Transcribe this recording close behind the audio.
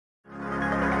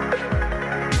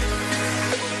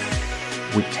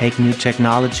We take new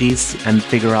technologies and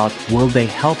figure out, will they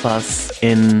help us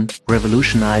in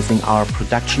revolutionizing our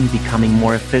production, becoming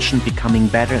more efficient, becoming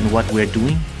better in what we're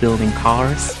doing, building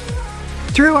cars?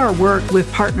 Through our work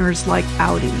with partners like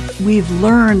Audi, we've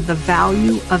learned the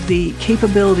value of the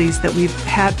capabilities that we've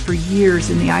had for years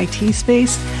in the IT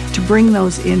space to bring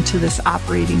those into this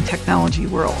operating technology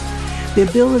world. The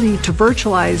ability to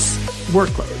virtualize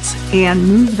workloads and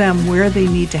move them where they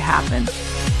need to happen.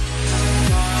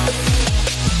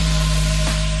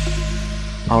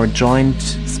 Our joint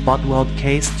spot weld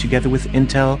case together with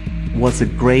Intel was a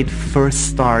great first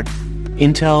start.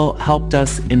 Intel helped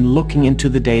us in looking into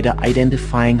the data,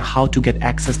 identifying how to get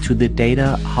access to the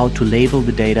data, how to label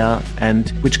the data, and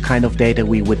which kind of data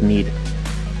we would need.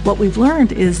 What we've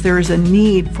learned is there is a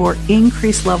need for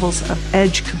increased levels of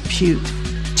edge compute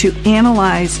to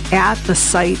analyze at the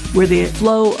site where the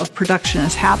flow of production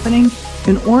is happening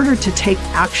in order to take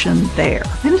action there.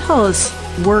 Intel has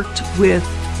worked with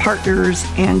partners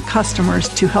and customers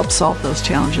to help solve those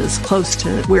challenges close to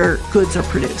where goods are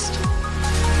produced.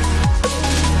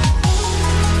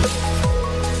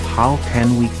 How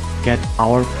can we get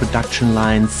our production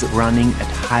lines running at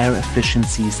higher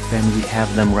efficiencies than we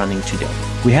have them running today?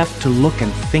 We have to look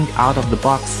and think out of the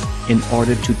box in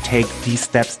order to take these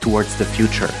steps towards the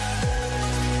future.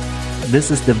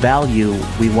 This is the value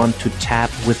we want to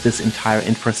tap with this entire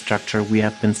infrastructure we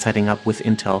have been setting up with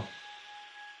Intel.